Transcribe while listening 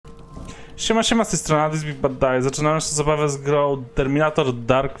Siema, z tej strony Adis Big Bad Die. Zaczynamy naszą zabawę z grą Terminator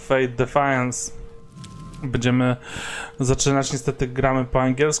Dark Fate Defiance. Będziemy zaczynać, niestety gramy po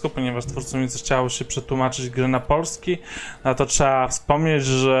angielsku, ponieważ twórcom chciało się przetłumaczyć grę na polski. A to trzeba wspomnieć,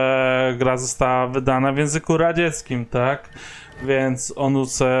 że gra została wydana w języku radzieckim, tak? Więc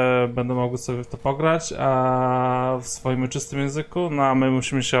onuce będą mogły sobie w to pograć, a w swoim czystym języku, no a my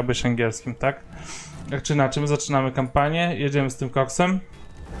musimy się obejść angielskim, tak? Jak czy inaczej, my zaczynamy kampanię, jedziemy z tym koksem.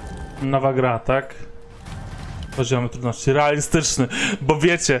 Nowa gra, tak? Poziomy trudności realistyczny, bo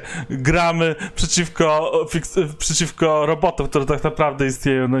wiecie, gramy przeciwko robotom, które tak naprawdę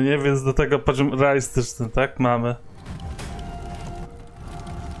istnieją, no nie? Więc do tego poziom realistyczny, tak? Mamy.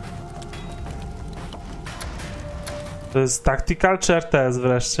 To jest tactical czy RTS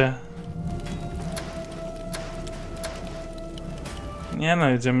wreszcie? Nie no,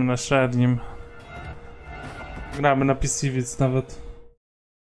 jedziemy na średnim. Gramy na PC, więc nawet.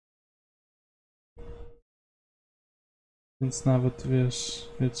 Więc nawet,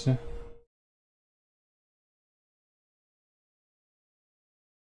 wiecie.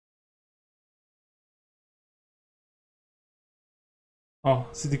 O,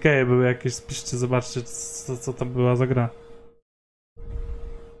 CDK były jakieś, spiszcie, zobaczcie co to była za gra.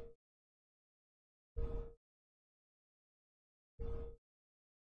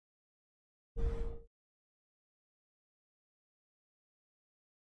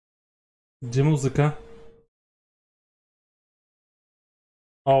 Gdzie muzyka?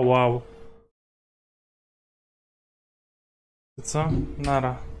 O, wow. Co?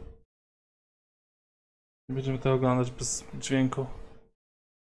 Nara. Nie będziemy to oglądać bez dźwięku.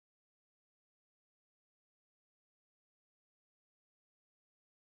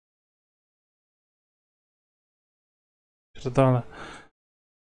 Pierdolę.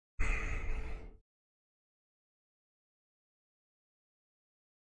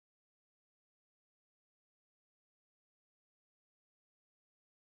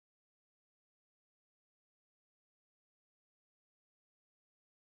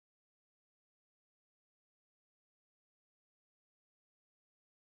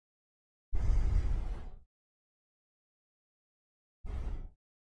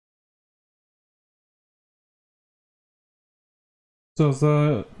 Co,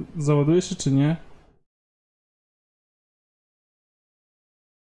 załaduje się czy nie?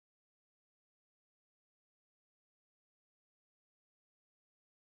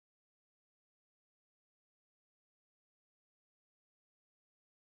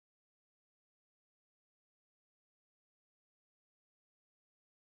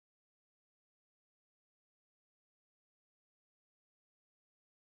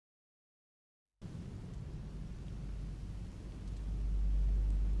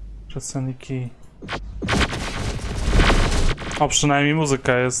 Przesaniki. O, przynajmniej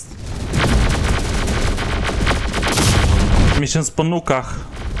muzyka jest. Miesiąc po nukach.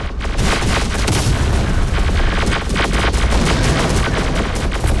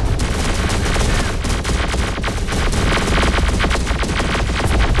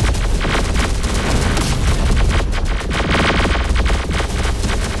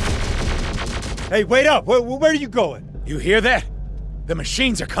 Hey, wait up! Where are you going? You hear that? The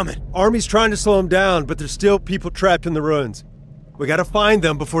machines are coming. Army's trying to slow them down, but there's still people trapped in the ruins. We gotta find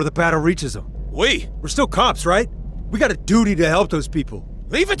them before the battle reaches them. We're still cops, right? We got a duty to help those people.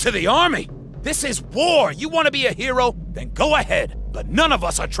 Leave it to the army! This is war! You want to be a hero? Then go ahead. But none of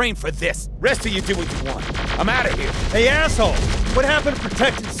us are trained for this. Rest of you do what you want. I'm out of here. Hey, asshole! What happened to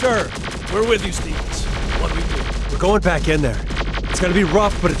protect and serve? We're with you, Stevens. What do we do? We're going back in there. It's gonna be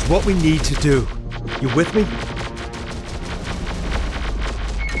rough, but it's what we need to do. You with me?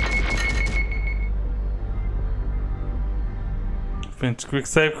 Więc quick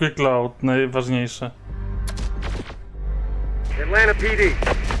save, quick load, najważniejsze. Atlanta PD,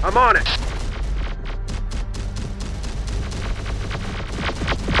 I'm on it.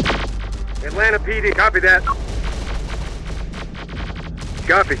 Atlanta PD, copy that.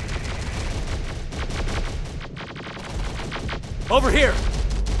 Copy. Over here.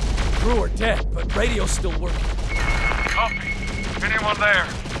 Crew are dead, but radio's still working. Copy. Anyone there?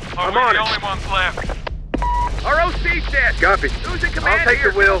 Are I'm we on the it. only ones left? ROC's dead. Copy. Who's in command I'll take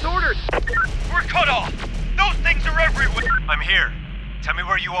here? the wheel. Give us orders. We're cut off! Those things are everywhere! I'm here. Tell me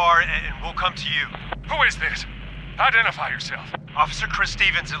where you are and we'll come to you. Who is this? Identify yourself. Officer Chris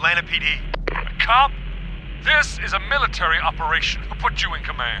Stevens, Atlanta PD. A cop? This is a military operation. Who put you in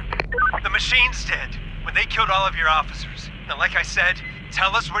command? The machine's dead when they killed all of your officers. Now, like I said,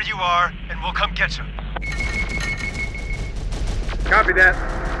 tell us where you are and we'll come get you. Copy that.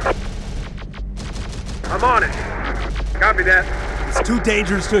 I'm on it. Copy that. It's too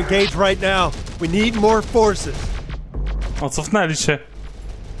dangerous to engage right now. We need more forces. O, cofnęli się.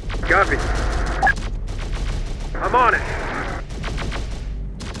 Copy. I'm on it.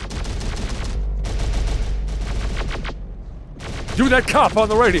 You that cop on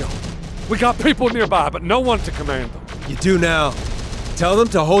the radio. We got people nearby, but no one to command them. You do now. Tell them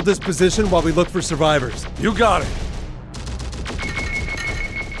to hold this position while we look for survivors. You got it.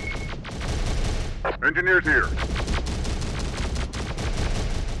 Engineers here.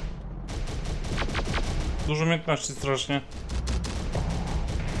 Dużo umiejętności strasznie.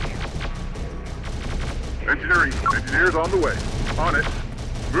 Engineers on the way. On it.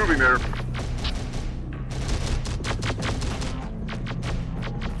 Moving there.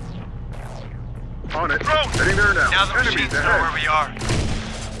 On it. Heading there now. Now the machines know where we are.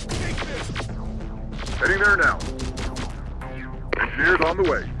 Heading there now. Engineers on the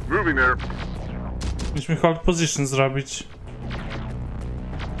way. Moving there. Musimy hold position zrobić.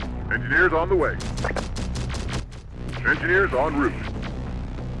 Engineers on the way. Engineers en route.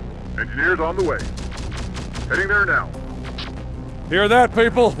 Engineers on the way. Heading there now. Hear that,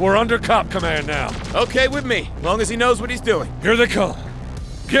 people? We're under cop command now. Okay with me, long as he knows what he's doing. Here they come.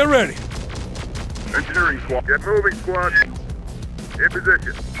 Get ready. Engineering squad. Get moving, squad. In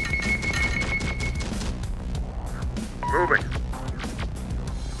position. Moving.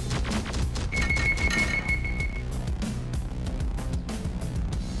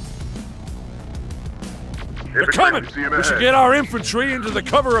 They're coming! We should get our infantry into the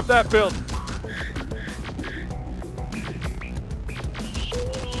cover of that building.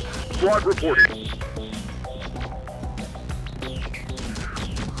 Squad reporting.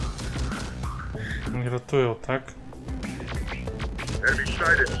 Nie ratują, tak? Enemy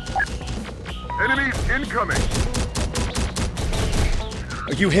sighted. Enemies incoming.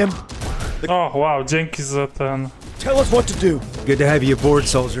 Are you him? O, wow, dzięki za ten... Tell us what to do. Good to have you aboard,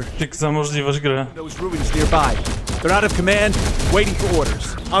 soldier. Dzięki za możliwość gry. Those ruins nearby. They're out of command, waiting for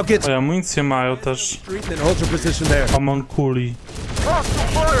orders. I'll get O, amunicję mają też. street and hold your position there. Homunculi. Hostile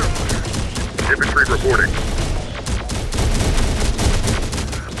fire! Infantry reporting.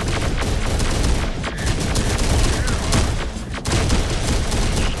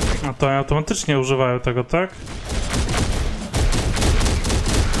 A to automatycznie używają tego, tak?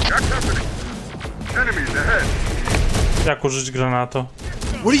 Got company. Enemies ahead. Jak użyć granatu?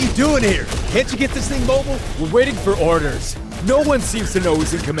 What are you doing here? Can't you get this thing mobile? We're waiting for orders. No one seems to know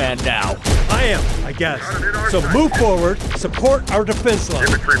who's in command now. I am, I guess. So move forward, support our defense line.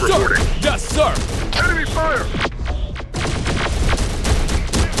 Infantry reporting. Yes, sir. Enemy fire!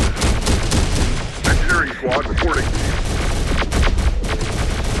 Engineering squad reporting.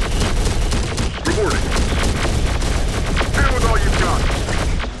 Reporting. Stand with all you've got.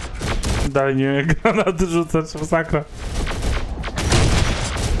 Dalej nie wiem, jak granaty rzucać, masakra.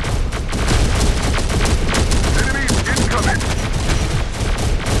 Enemies incoming.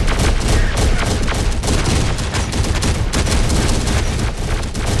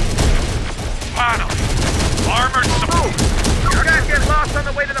 Finally. Armored support. You guys get lost on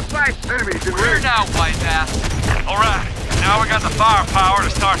the way to the fight. Enemies in range. now, white ass. All right. Now we got the firepower to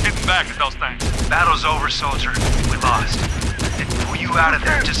start hitting back at those things. Battle's over, soldier. We lost. And pull you out of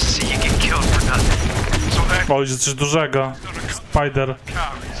there just to see you get killed for nothing. So that O, idzie coś dużego. Spider.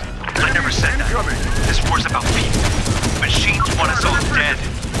 I never said that. This war's about people. Machines want us all dead.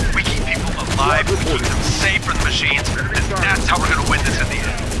 We keep people alive, we keep them safe from the machines, and that's how we're gonna win this in the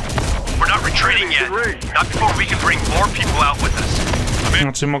end. We're not retreating yet. Not before we can bring more people out with us.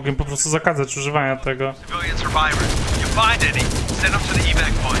 Znaczy mogłem po prostu zakazać używania tego. Civilian survivors. You find any, send them to the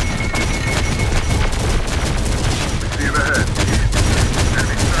evac point. See them ahead.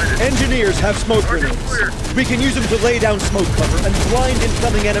 Enemy sighted. Engineers have smoke grenades. We can use them to lay down smoke cover and blind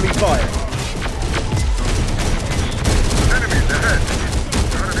incoming enemy fire. Enemies ahead.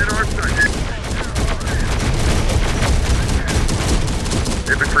 Got them in our sight.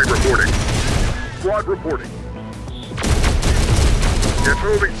 Infantry reporting. Squad reporting. Get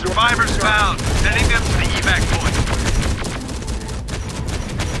moving. Survivors found. Sending them to the evac point.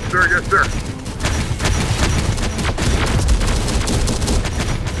 Sir, yes, sir.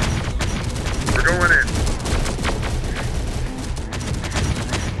 We're going in.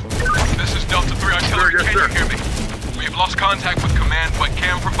 This is Delta 3 Artillery. Yes, Can sir. you hear me? We have lost contact with command, but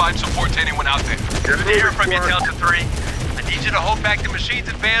can provide support to anyone out there. Get Good to hear moving, from you, squad. Delta 3. I need you to hold back the machines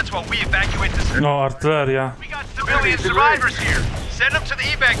advance while we evacuate this. No, artyleria. We got civilian survivors here. Send them to the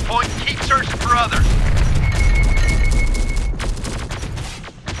evac point and keep searching for others.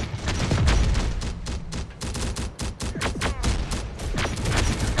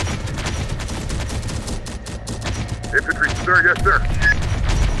 Infantry Sir, yes,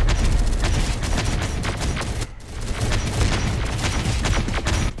 sir.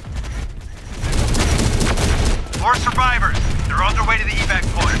 More survivors. They're on their way to the evac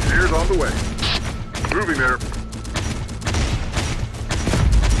point. Engineers on the way. Moving there.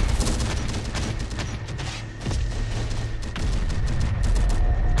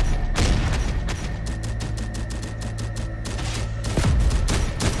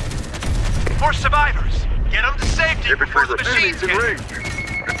 More survivors. Get them to safety before the Infantry machines in get...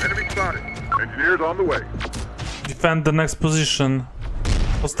 range. Enemy spotted. Engineers on the way. Defend the next position.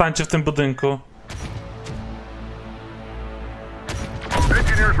 Postańcie w tym budynku.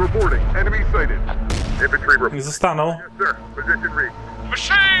 Engineers reporting. Enemy sighted. Infantry Nie reporting. zostaną. Yes, sir. Position reached.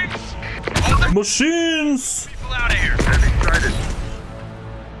 Machines! Hold the Machines! people out of here. Enemy sighted.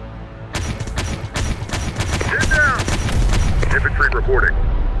 Get down. Infantry reporting.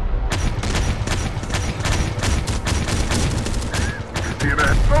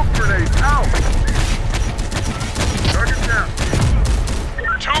 CMS. Smoke grenade. Out. Target down.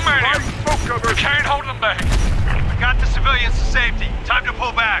 Too many. Smoke cover. We can't hold them back. We got the civilians to safety. Time to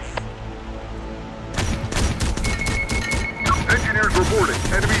pull back. Engineers reporting.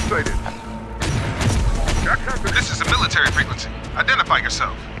 Enemy sighted. Got company. This is a military frequency. Identify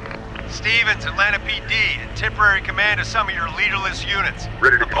yourself. Stevens, Atlanta PD, and temporary command of some of your leaderless units.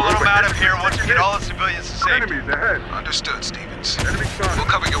 Ready to I'm pulling go. them out of here once we get all the civilians to safety. Enemies ahead. Understood, Stevens. Enemy spotted. We'll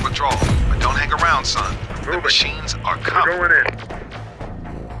cover your withdrawal, but don't hang around, son. The Moving. machines are We're coming. going in.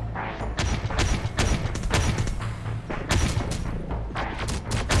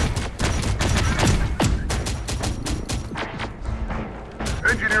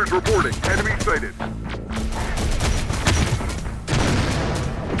 Engineers reporting. Enemy sighted.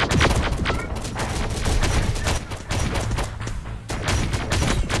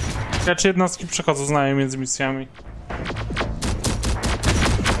 Raczej jednostki przechodzą z nami między misjami.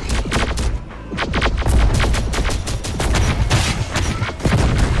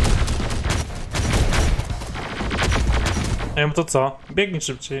 Nie wiem to co? Biegnij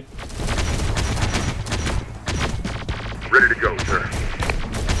szybciej. Ready to go, sir.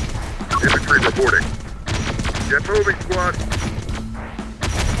 Infantry reporting. Get moving, squad.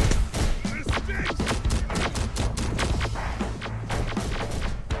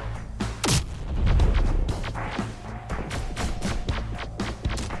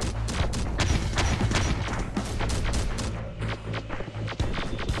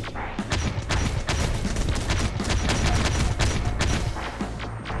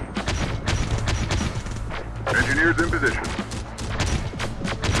 Engineers in position.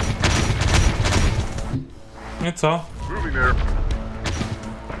 Nie co? Moving there.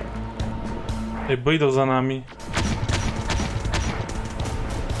 Ej, bo idą za nami.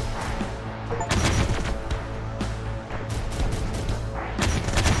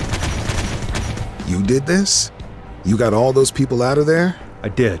 You did this? You got all those people out of there? I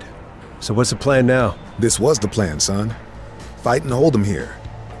did. So what's the plan now? This was the plan, son. Fight and hold them here.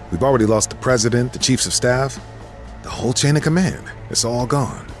 We've already lost the president, the chiefs of staff, the whole chain of command. It's all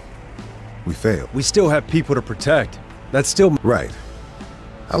gone. We failed. We still have people to protect. That's still... Right.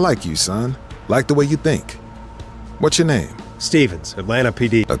 I like you, son. Like the way you think. What's your name? Stevens, Atlanta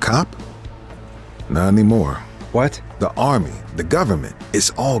PD. A cop? Not anymore. What? The army, the government, it's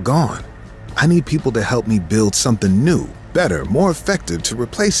all gone. I need people to help me build something new, better, more effective to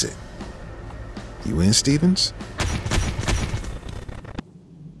replace it. You in, Stevens?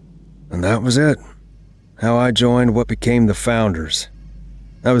 And that was it. How I joined what became the Founders.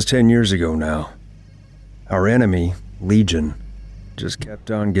 That was 10 years ago now. Our enemy, Legion, just kept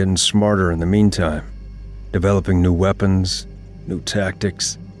on getting smarter in the meantime. Developing new weapons, new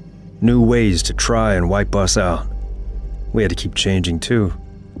tactics, new ways to try and wipe us out. We had to keep changing too,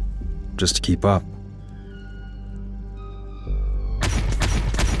 just to keep up.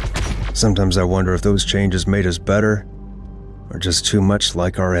 Sometimes I wonder if those changes made us better, or just too much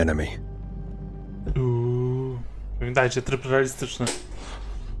like our enemy. Pamiętajcie, tryb realistyczny.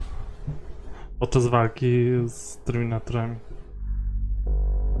 Podczas walki z Terminatorami.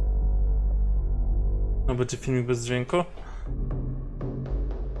 No będzie filmik bez dźwięku?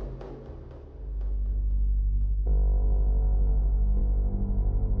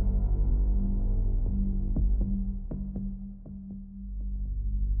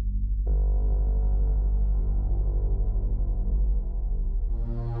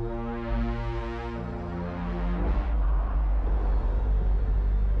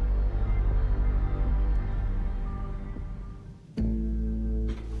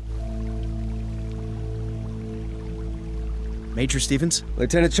 Major Stevens?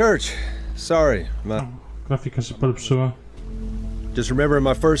 Lieutenant Church. Sorry, Grafika się polepszyła. Just remembering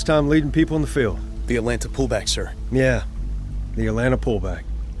my first time leading people in the field. The Atlanta pullback, sir. Yeah, the Atlanta pullback.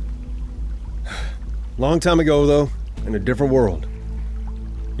 Long time ago, though, in a different world.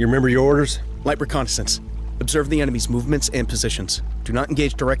 You remember your orders? Light reconnaissance. Observe the enemy's movements and positions. Do not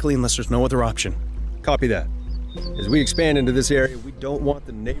engage directly unless there's no other option. Copy that. As we expand into this area, we don't want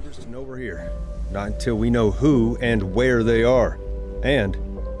the neighbors to know we're here. Not until we know who and where they are. And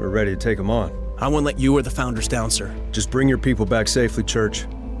we're ready to take them on. I won't let you or the Founders down, sir. Just bring your people back safely, Church.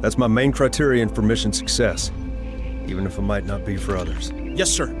 That's my main criterion for mission success. Even if it might not be for others. Yes,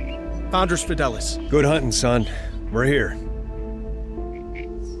 sir. Founders Fidelis. Good hunting, son. We're here.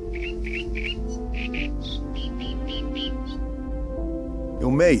 Yo,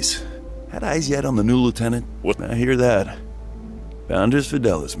 Mace. Had eyes yet on the new lieutenant? What? I hear that. Founders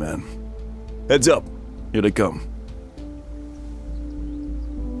Fidelis, man. Heads up. Here they come.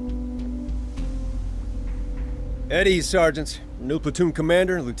 Eddie, sergeants. New platoon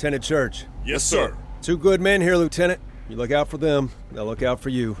commander, Lieutenant Church. Yes, sir. 2 good men here, Lieutenant. You look out for them, they'll look out for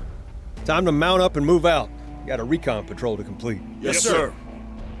you. Time to mount up and move out. You got a recon patrol to complete. Yes, sir.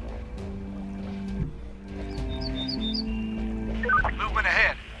 Movement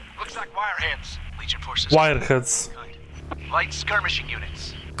ahead. Looks like wireheads. Legion forces. Wireheads. Light skirmishing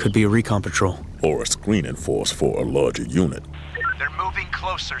units. Could be a recon patrol. Or a screening force for a larger unit. They're moving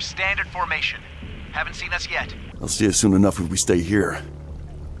closer. Standard formation. Haven't seen us yet. I'll see us soon enough if we stay here.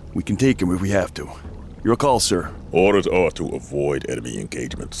 We can take him if we have to. Your call, sir. Orders are to avoid enemy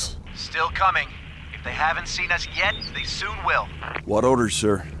engagements. Still coming. If they haven't seen us yet, they soon will. What orders,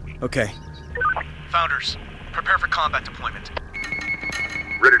 sir? Okay. Founders, prepare for combat deployment.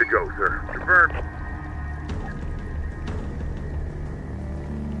 Ready to go, sir. Confirmed.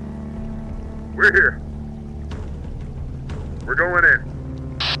 We're here. We're going in.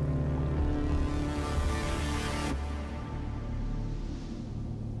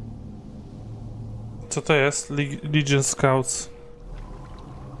 Co to jest? Legion Scouts.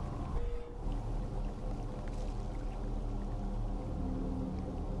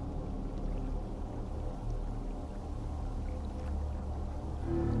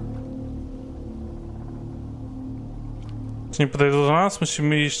 Czy nie podejdą do nas?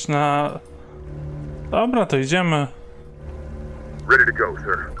 Musimy iść na... Dobra, to idziemy. Ready to go,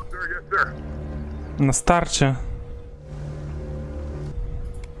 sir. Sir, yes, sir. Na starcie.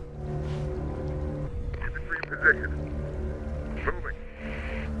 Infantry in position. Moving.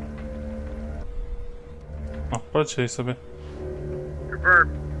 O, polecieli sobie.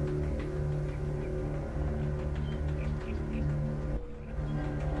 Confirmed.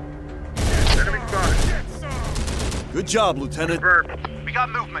 Enemy spotted. Good job, Lieutenant. Confirmed. We got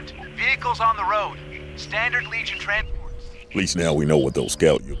movement. Vehicles on the road. Standard Legion transports. At least now we know what those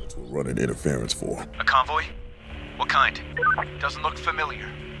scout units were running interference for. A convoy? What kind? Doesn't look familiar.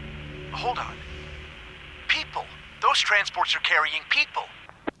 Hold on. People. Those transports are carrying people.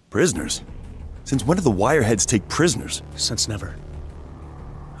 Prisoners? Since when do the wireheads take prisoners? Since never.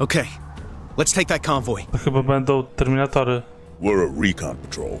 Okay. Let's take that convoy. To chyba będą Terminatory. We're a recon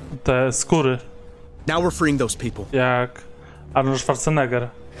patrol. Te skóry. Now we're freeing those people. Jak Arnold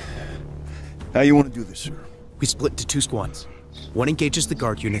Schwarzenegger. How you want to do this, sir? We split into 2 squads. One engages the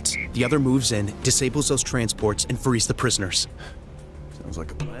guard units, the other moves in, disables those transports, and frees the prisoners. Sounds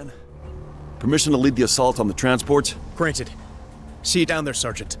like a plan. Permission to lead the assault on the transports? Granted. See you down there,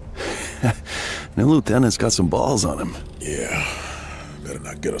 Sergeant. New lieutenant's got some balls on him. Yeah. Better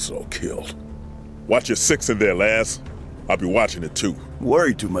not get us all killed. Watch your 6 in there, lass. I'll be watching it too.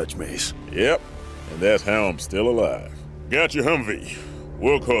 Worry too much, Mace. Yep. And that's how I'm still alive. Got your Humvee.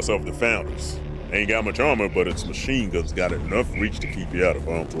 Workhorse of the Founders. Ain't got much armor, but its machine guns got enough reach to keep you out of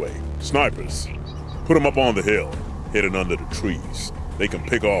harm's way. Snipers. Put them up on the hill, hidden under the trees. They can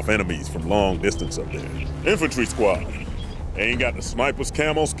pick off enemies from long distance up there. Infantry squad. Ain't got the sniper's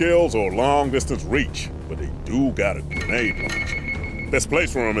camo skills or long distance reach, but they do got a grenade launcher. Best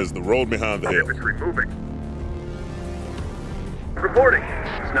place for them is the road behind the hill. Infantry moving. Reporting.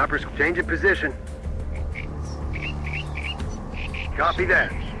 Snipers changing position. Copy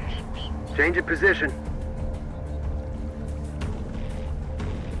that. Changing position.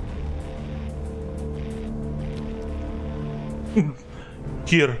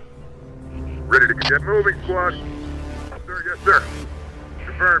 Here. Ready to get moving, squad. Sir, yes, sir.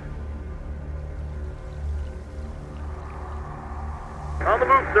 Confirmed. On the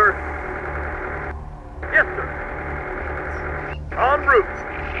move, sir. Yes, sir. En route.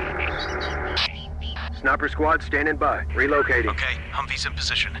 Sniper squad standing by. Relocating. Okay, Humvee's in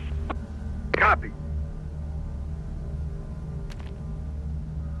position. Copy.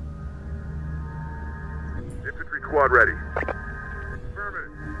 Infantry squad ready.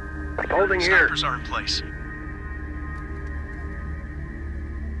 Holding here. Snipers are in place.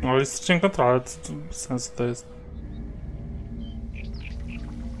 O, jest skrzyń kontroli, ale to bez sensu to jest.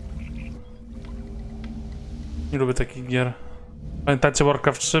 Nie lubię takich gier. Pamiętacie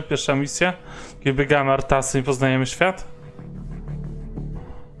Warcraft 3, pierwsza misja? Kiedy biegamy artasem i poznajemy świat?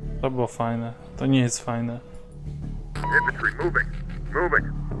 To było fajne. To nie jest fajne. Infantry moving. Moving.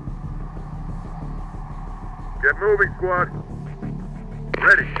 Get moving, squad.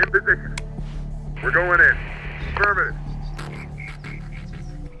 Ready, in position. We're going in. Affirmative.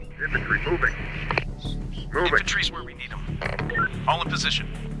 Infantry moving. Moving. Infantry's where we need them. All in position.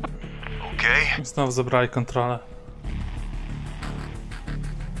 Okay. Znowu zabrali kontrolę.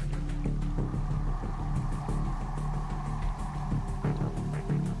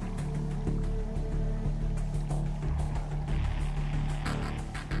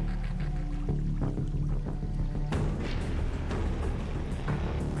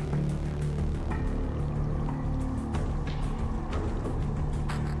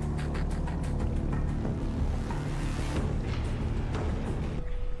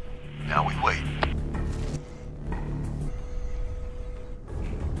 Now we wait.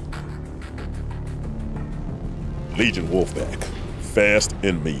 Legion Wolfpack. Fast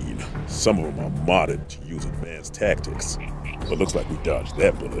and mean. Some of them are modded to use advanced tactics. But looks like we dodged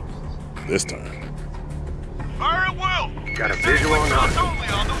that bullet. This time. Fire at will! Got a visual on us. Only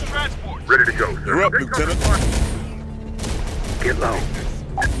on those transports. Ready to go, sir. You're up, Take cover, Lieutenant. squad. Get low.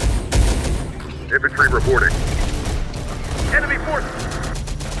 Infantry reporting. Enemy forces.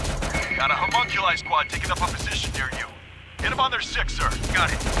 Got a homunculi squad taking up a position near you. Hit them on their 6, sir.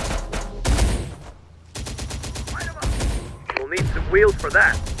 Got it. We'll need some wheels for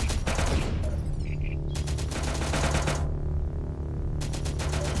that.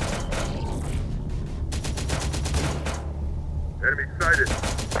 Enemy sighted.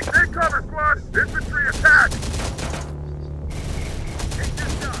 Take cover, squad! Infantry attack! Take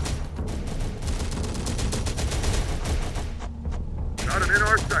this shot. Got him in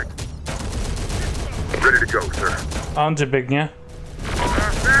our sight. Ready to go, sir. A on gdzie biegnie?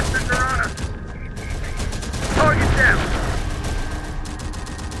 Our bastards are on us. Target down.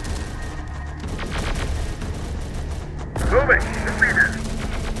 Moving. Defeated.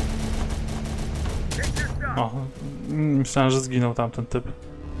 Take this shot. O, myślałem, że zginął tamten typ.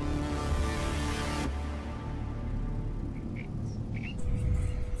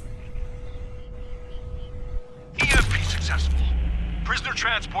 EMP successful. Prisoner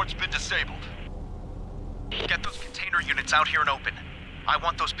transport's been disabled. Get those container units out here and open. I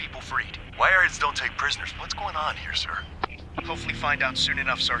want those people freed. Wireheds don't take prisoners. What's going on here, sir? Hopefully find out soon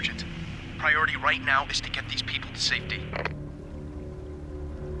enough, Sergeant. Priority right now is to get these people to safety.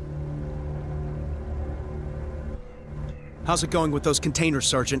 How's it going with those containers,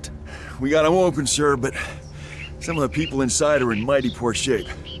 Sergeant? We got them open, sir, but some of the people inside are in mighty poor shape.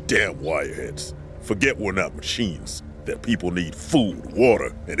 Damn wireheads. Forget we're not machines. That people need food,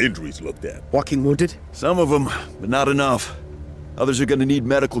 water, and injuries looked at. Walking wounded? Some of them, but not enough. Others are gonna need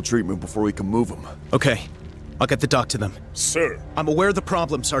medical treatment before we can move them. Okay. I'll get the doc to them. Sir, I'm aware of the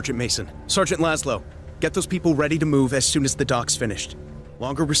problem, Sergeant Mason. Sergeant Laszlo, get those people ready to move as soon as the doc's finished.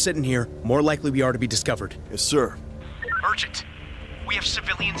 Longer we're sitting here, more likely we are to be discovered. Yes, sir. Urgent. We have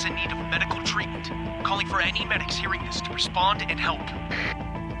civilians in need of medical treatment. Calling for any medics hearing this to respond and help.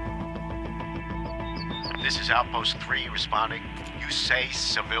 This is Outpost 3 responding. You say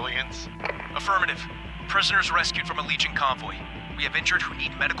civilians? Affirmative. Prisoners rescued from a Legion convoy. We have injured who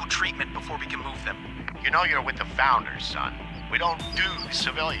need medical treatment before we can move them. You know you're with the Founders, son. We don't do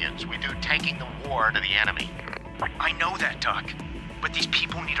civilians. We do taking the war to the enemy. I know that, Doc. But these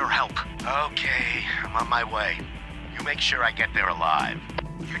people need our help. Okay, I'm on my way. You make sure I get there alive.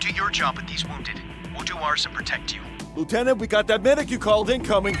 You do your job with these wounded. We'll do ours to protect you. Lieutenant, we got that medic you called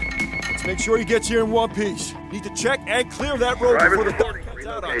incoming. Let's make sure he gets here in one piece. Need to check and clear that road before the doc cuts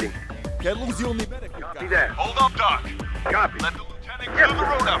out on it. Can't lose the only medic we've Copy got. that. Hold up, Doc. Copy. Let the lieutenant clear the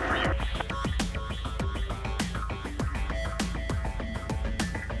road out for you.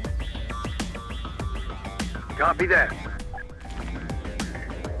 Copy that.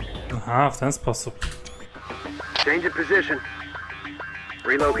 Aha, w ten sposób. Change of position.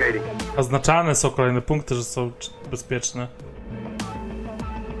 Relocating. Oznaczane są kolejne punkty, że są bezpieczne.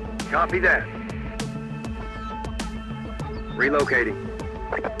 Copy that. Relocating.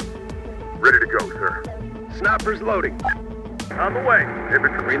 Ready to go, sir. Snipers loading. On the way.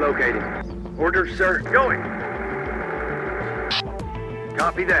 Infantry relocating. Orders, sir. Going.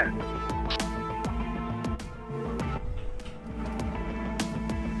 Copy that.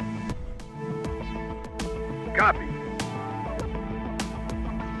 Copy.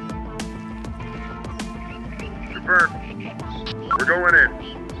 Confirmed. We're going in.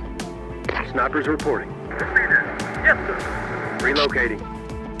 Snipers reporting. Repeated. Yes, sir. Relocating.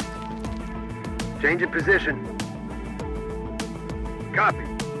 Change in position. Copy.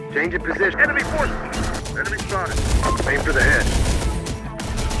 Change in position. Enemy forces. Enemy spotted. Aim for the head.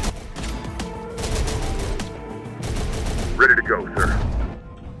 Ready to go, sir.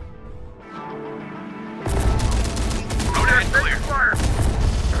 Road ahead clear. Fire.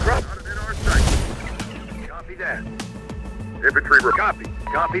 Drop out of in our sight. Copy that. Infantry Copy.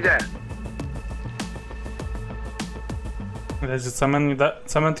 Copy that. Wiecie,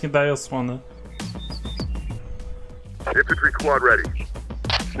 cement nie daje osłony. Infantry squad ready.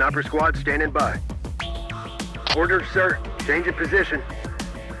 Sniper squad standing by. Orders, sir. Change in position.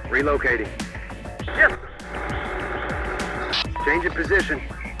 Relocating. Yes, sir. Change in position.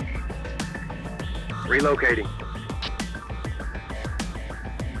 Relocating.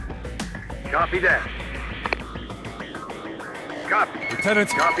 Copy that. Copy. Lieutenant,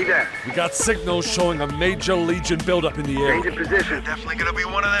 Copy that. we got signals showing a major Legion buildup in the Change area. in position. Definitely gonna be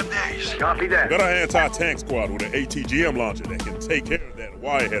one of them days. Copy that. Got our anti-tank squad with an ATGM launcher that can take care of that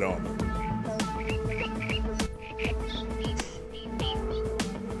wirehead armor.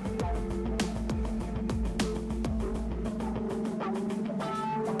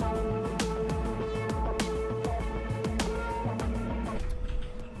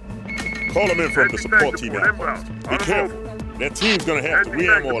 Call them in from the support team outpost. Be careful. That team's gonna have to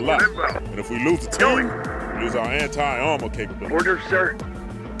re-ammo a lot. And if we lose the team, we lose our anti-armor capability. Orders, sir.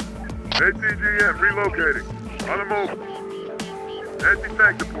 ATGM relocating. On the move.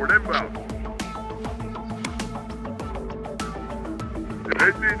 Anti-tank support inbound.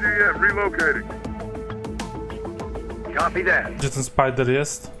 ATGM relocating. Copy that. Gdzie ten Spider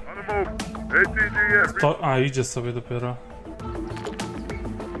jest? On the move. ATGM. A, idzie sobie dopiero.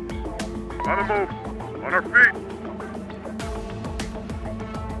 On the move. On our feet.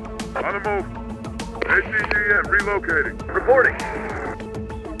 On the move. ATGM relocating. Reporting.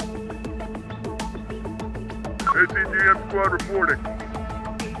 ATGM squad reporting.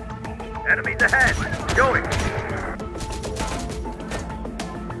 Enemies ahead. Going.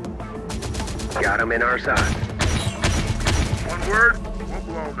 Got him in our side. One word, we'll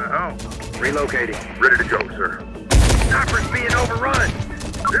blow him to hell. Relocating. Ready to go, sir. Sniper's being overrun.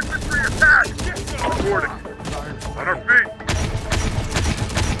 Infantry attack! Reporting. On our feet.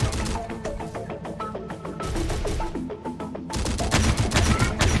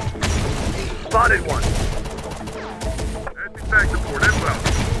 Spotted one. Anti-tank support inbound.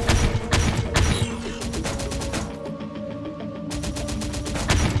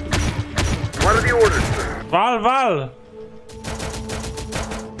 What are the orders, sir? Wal, wal!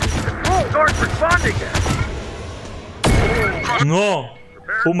 Controls aren't responding yet. No!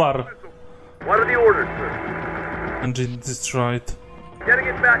 Umarł. What are the orders, sir? Engine destroyed. Getting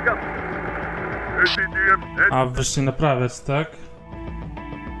it back up. ATGM. A, wyszli naprawiać, tak?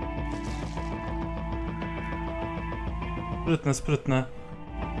 Sprytne, sprytne.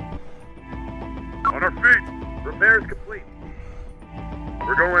 On our feet. Repairs complete.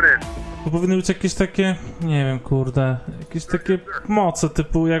 We're going in. Tu powinny być jakieś takie, nie wiem, kurde, jakieś takie moce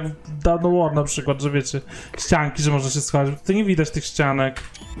typu jak w Dawn of War na przykład, że wiecie, ścianki, że można się schować. Tu nie widać tych ścianek.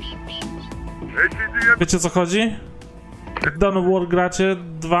 ATGM. Wiecie o co chodzi? Jak Dawn of War gracie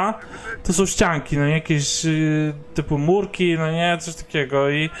 2, to są ścianki, no jakieś typu murki, no nie, coś takiego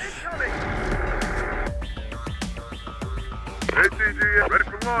i... ATGM ready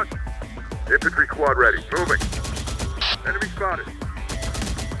for launch. Infantry squad ready. Moving. Enemy spotted.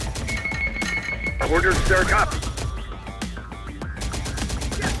 Orders, sir. Copy.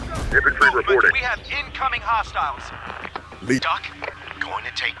 Infantry reporting. We have incoming hostiles. Doc, going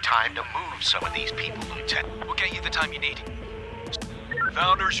to take time to move some of these people, Lieutenant. We'll get you the time you need.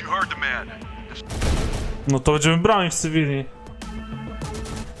 Founders, you heard the man. No to będziemy bronić cywili.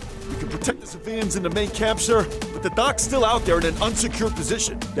 We can protect the civilians in the main camp, sir, but the doc's still out there in an unsecured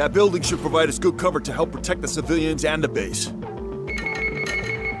position. That building should provide us good cover to help protect the civilians and the base.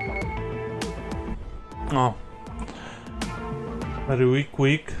 O. Very weak,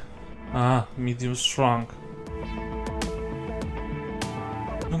 weak. A, medium strong.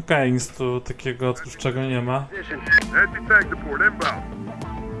 Okej, nic tu takiego odkrywczego nie ma. Anti-tank support inbound.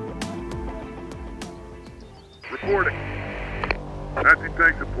 Reporting.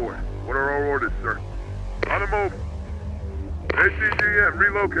 Anti-tank support. What are our orders, sir? On the move. ATGM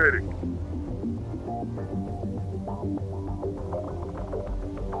relocating.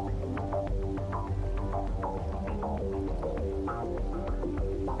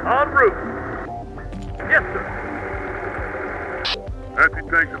 En route. Yes, sir.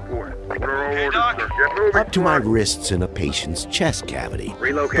 Anti-tank support. What are our orders, sir? Get moving. Up to my wrists in a patient's chest cavity.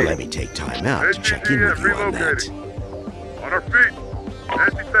 But let me take time out to check in with you on that. On our feet.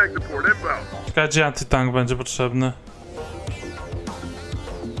 Anti-tank support inbound. Ciekawe, gdzie antytank będzie potrzebny.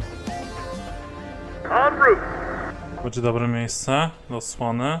 En route. Będzie dobre miejsce do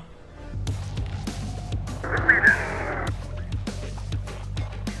osłony.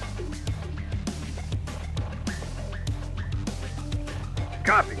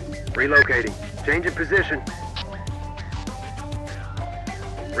 Copy. Relocating. Change in position.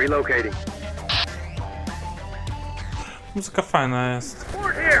 Relocating. Muzyka fajna jest.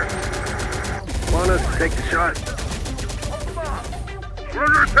 Port here. Want us to take the shot? We're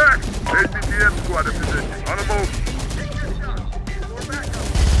under attack. ACTM squad in position. On the move.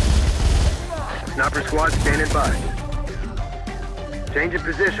 Sniper squad standing by. Change in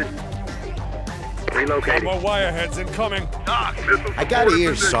position. Relocating. More wireheads incoming. I got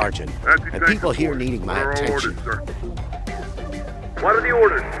ears, Sergeant, and people here needing my attention. What are the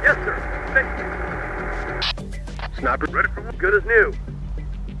orders? Yes, sir. Sniper ready for good as new.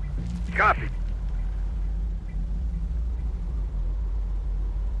 Copy.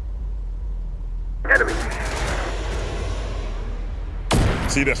 Enemy.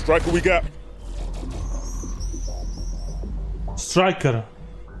 See that striker we got? Striker.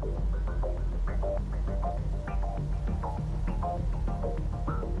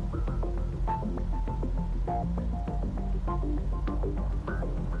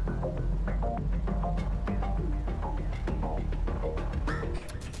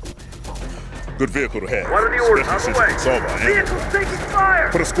 Good vehicle to have. What are the orders? On the way. Solve our ammo. Vehicle's taking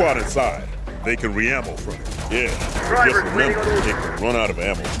fire. Put a squad inside. They can re-ammo from it. Yeah. Driver, Just remember, they can run out of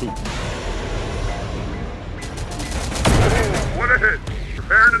ammo too. What a hit.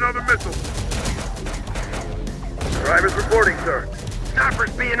 Preparing another missile. Driver's reporting, sir. Sniper's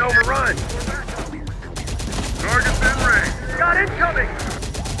being overrun. Target's in range. Got incoming.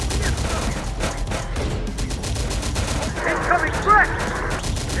 Incoming threat.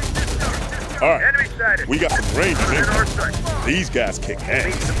 All right, Enemy sighted. we got some rangers in. our sight. These guys kick ass.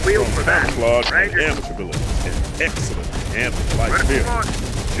 Need some wheels for that. Camouflage and Rangers. ambush ability and excellent handling light Ready for vehicle.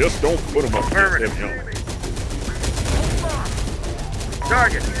 launch. Just don't put them up against Affirmative. heavy armor.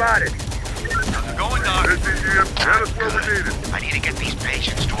 Target spotted. Going, Doc. SCGM, tell us where we need it. I need to get these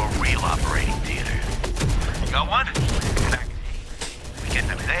patients to a real operating theater. Got one? We get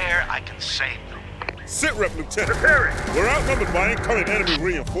them there, I can save them. Sit rep, Lieutenant. Preparing. We're outnumbered by incoming enemy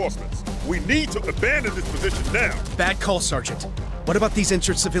reinforcements. We need to abandon this position now. Bad call, Sergeant. What about these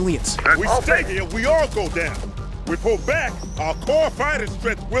injured civilians? We stay here, we all go down. We pull back, our core fighting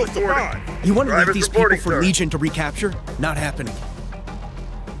strength will survive. You want to leave Driver's these people reporting, for sir. Legion to recapture? Not happening.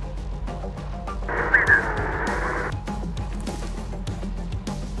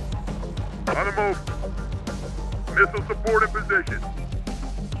 On the move. Missile support in position.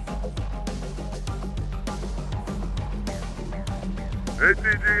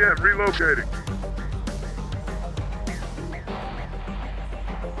 ATGM relocating.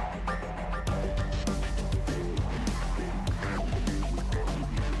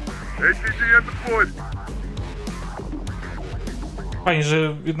 ATGM deployed. Fajnie,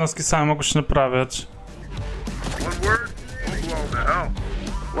 że jednostki same mogą się naprawiać. One word. Blown the hell.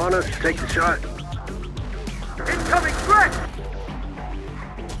 Want us to take the shot? Incoming threat!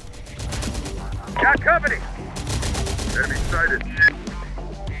 Got company! Enemy sighted.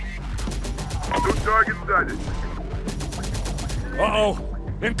 New target sighted. Uh-oh.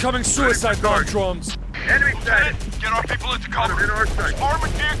 Incoming suicide bomb drones. Enemy sighted. Get our people into cover. In our sight. Armored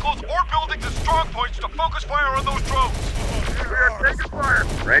vehicles or buildings as strong points to focus fire on those drones. We are taking fire.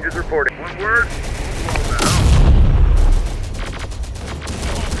 Rangers reporting. One word. Blown the hell.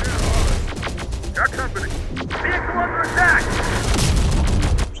 Got company. Vehicle under attack.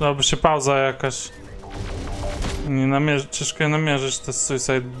 Przydałaby się pauza jakaś. Ciężko je namierzyć, te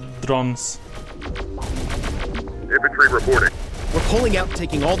suicide drones. Infantry reporting. We're pulling out and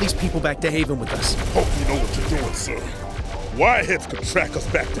taking all these people back to Haven with us. Hope you know what you're doing, sir. Wireheads could track us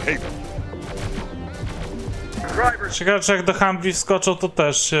back to Haven. Drivers. Ciekawe, czy jak do Humvee wskoczą, to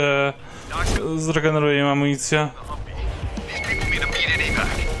też się zregeneruje im amunicja. These people need immediate evac.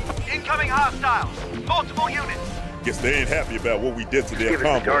 Incoming hostiles. Multiple units. Guess they ain't happy about what we did to their Give us the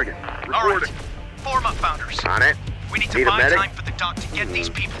convoy. target. All right. Reporting. Form up, founders. On it. We need to Need a find medic? time for the doc to get these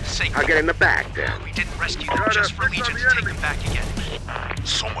people safely. I'll get in the back then. We didn't rescue them Gotta just for fix on Legion the to take enemy. them back again.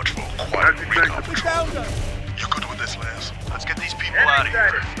 So much for a quiet recon patrol. Down. You good with this, Lance? Let's get these people Enemy out of here.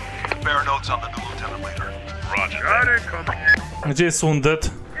 sighted. Compare notes on the new lieutenant later. Roger Got that. incoming. Gdzie jest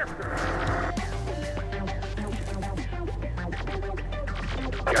Wounded? Yes, sir.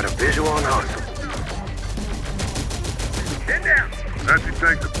 Got a visual on hostile. Get down!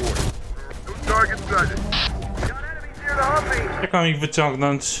 Anti-tank support. No target sighted. Got enemies near the Humvee. Jak mam ich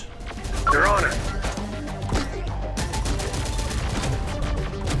wyciągnąć? They're on us.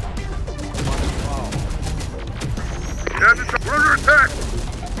 We're under attack!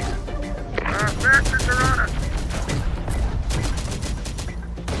 Bastards are on us!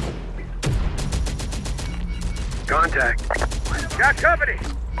 Contact. Got company!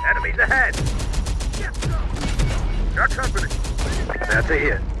 Enemies ahead! Got company! That's a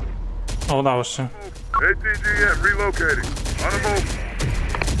hit. O, udało się. ATGM relocating. On the move.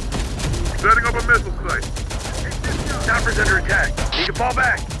 Setting up a missile site. Chopper's under attack. Need to fall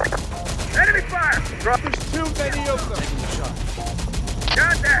back. Enemy fire! There's too many of them.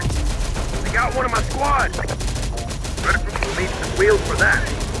 Got that! I got one of my squad. Ready for We'll need some wheels for that.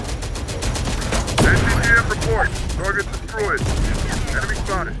 ATGM report. Target destroyed. Enemy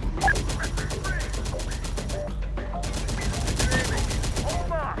spotted.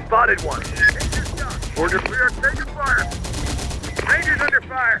 Spotted one. Order, we are taking fire. Rangers under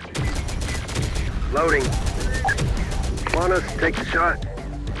fire. Loading. Want us to take the shot?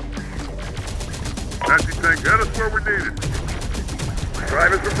 Anti-tank, head us where we're needed.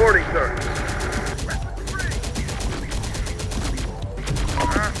 Drivers reporting, sir.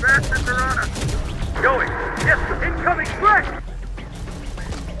 Bastards are on us. Going. Yes, sir. Incoming threat.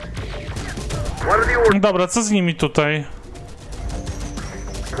 What are the orders? Dobra, co z nimi tutaj?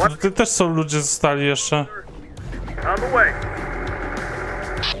 Tutaj też są ludzie zostali jeszcze. On the way.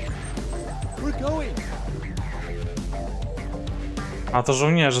 We're going. A to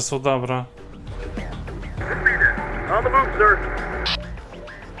żołnierze są, dobra. On the move, sir.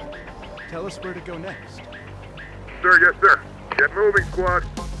 Tell us where to go next. Sir, yes, sir. Get moving, squad.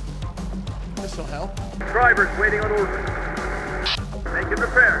 This'll help. Drivers waiting on orders. Making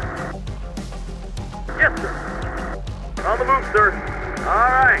repairs. Yes, sir. On the move, sir. All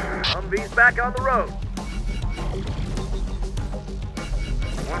right. Humvee's back on the road.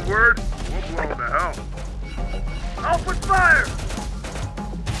 One word, we'll blow the hell. Open fire!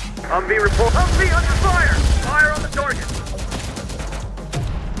 Humvee report. Humvee under fire! Fire on the target.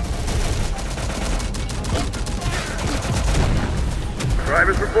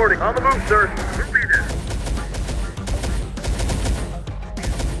 Drivers reporting. On the move, sir. Repeated.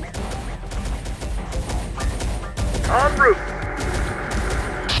 En route.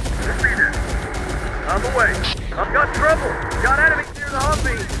 Repeated. On the way. I've got trouble. Got enemies near the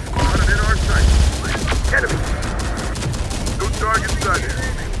Humvee. Got it in our sight. Enemy. No target sighted.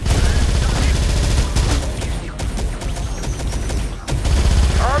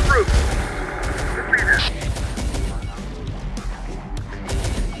 En route. Repeated.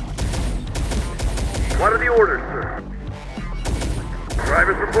 What are the orders, sir?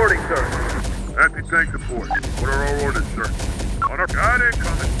 Drivers reporting, sir. Anti-tank support. What are our orders, sir? On our guide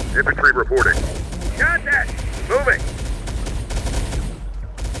incoming. Infantry reporting. Got that. Moving.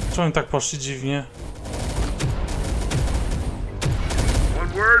 Czemu oni tak poszli dziwnie? One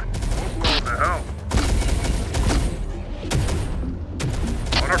word, we'll blow the hell.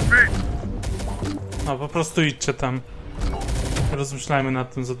 On our feet. No, po prostu idźcie tam. Nie rozmyślajmy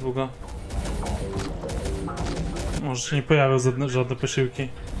nad tym za długo. Może się nie pojawią żadne posiłki.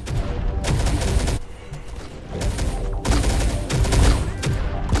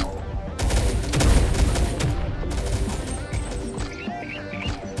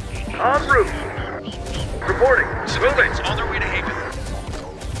 En route. Reporting. Civilians on their way to Haven.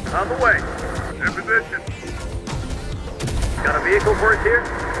 On the way. In position. Got a vehicle for us here?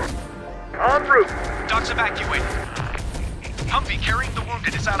 En route. Docks evacuated. Humvee carrying the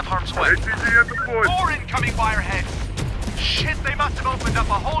wounded is out of harm's way. ATGM deployed. More incoming fire ahead. Shit, they must have opened up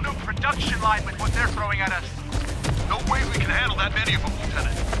a whole new production line with what they're throwing at us. No way we can handle that many of them,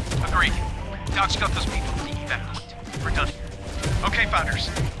 Lieutenant. Agreed. Doc's got those people to the evac point. We're done. Okay, Founders.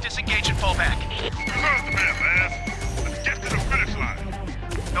 Disengage and fall back. Where's the man, man? Let's get to the finish line.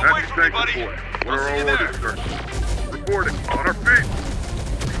 Don't wait for me, Anti-tank buddy. support. What We'll are see you our there. orders, sir? Reporting. On our feet.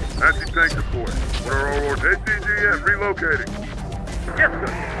 Anti-tank support. What are our orders? ATGM relocating. Yes, sir.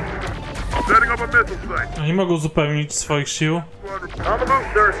 Setting up a missile site. Oni mogą uzupełnić swoich sił. Squad On the move,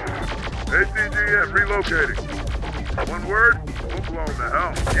 sir. ATGM relocating. One word, we'll blow the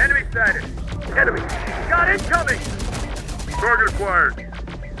hell. Enemy sighted. Enemy. Got incoming. Target acquired.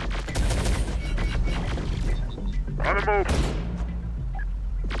 On the move.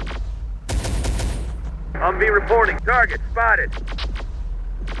 Humvee reporting. Target spotted.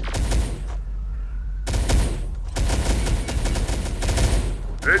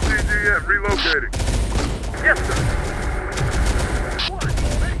 ATGM relocating. Yes, sir.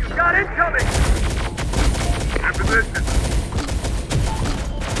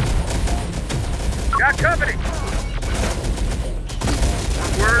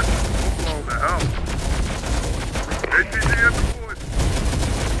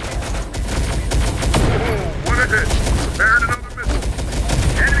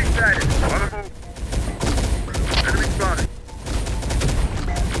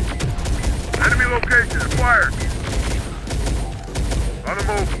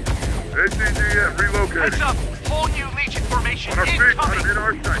 ATGM relocating. Heads up! Whole new Legion formation On our feet, incoming! in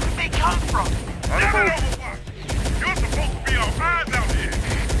our sight. Where'd they come from? On the move. You're supposed to be our eyes out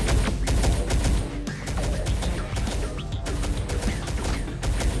here.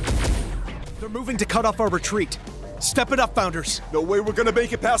 They're moving to cut off our retreat. Step it up, Founders. No way we're gonna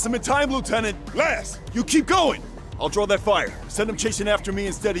make it past them in time, Lieutenant. Last! You keep going. I'll draw that fire. Send them chasing after me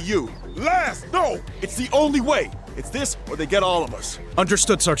instead of you. Last! No! It's the only way. It's this or they get all of us.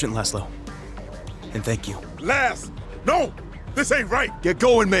 Understood, Sergeant Laszlo. And thank you. Last! No! This ain't right! Get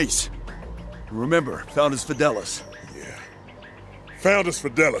going, Mace. Remember, Founders Fidelis. Yeah. Founders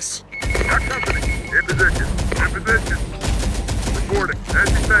Fidelis. Got company. In position. In position. Reporting.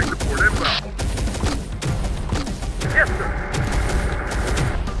 Anti-tank report inbound. Yes, sir.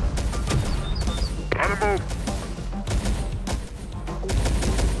 On the move.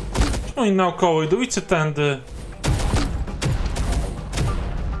 Czemu oni naokoło idą? Idźcie tędy.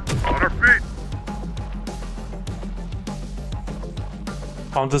 On our feet.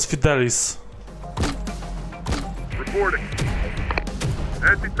 Founders Fidelis. Reporting.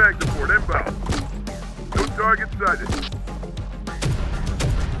 Anti-tank report inbound. No target sighted.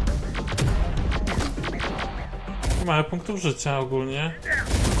 Nie mają punktów życia ogólnie.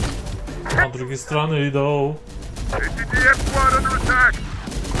 A z drugiej strony idą. ATGM squad under attack.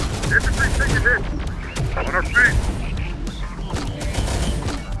 Infantry taking hit. On our feet.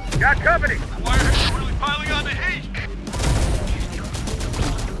 Got company. Why are you really piling on the heat?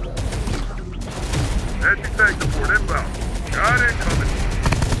 Anti-tank report inbound. Got incoming.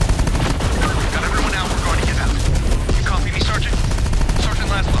 Got everyone out, we're going to get out. You copy me, Sergeant? Sergeant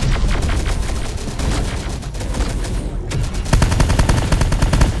Laszlo.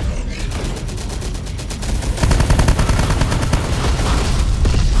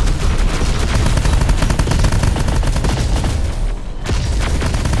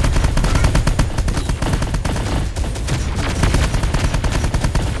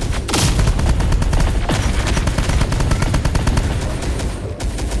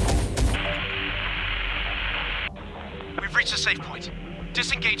 Safe point.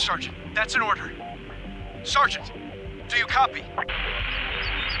 Disengage, Sergeant. That's an order. Sergeant, do you copy?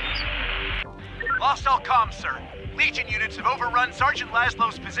 Lost all comms, sir. Legion units have overrun Sergeant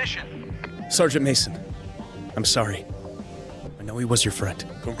Laszlo's position. Sergeant Mason, I'm sorry. I know he was your friend.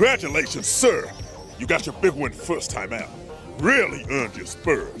 Congratulations, sir. You got your big win first time out. Really earned your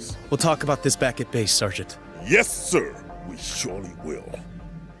spurs. We'll talk about this back at base, Sergeant. Yes, sir. We surely will.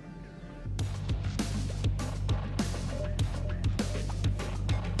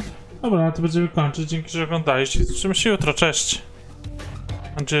 Dobra, na to będziemy kończyć. Dzięki, że oglądaliście. Słyszymy się jutro. Cześć.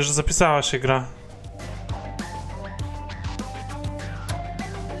 Mam nadzieję, że zapisała się gra.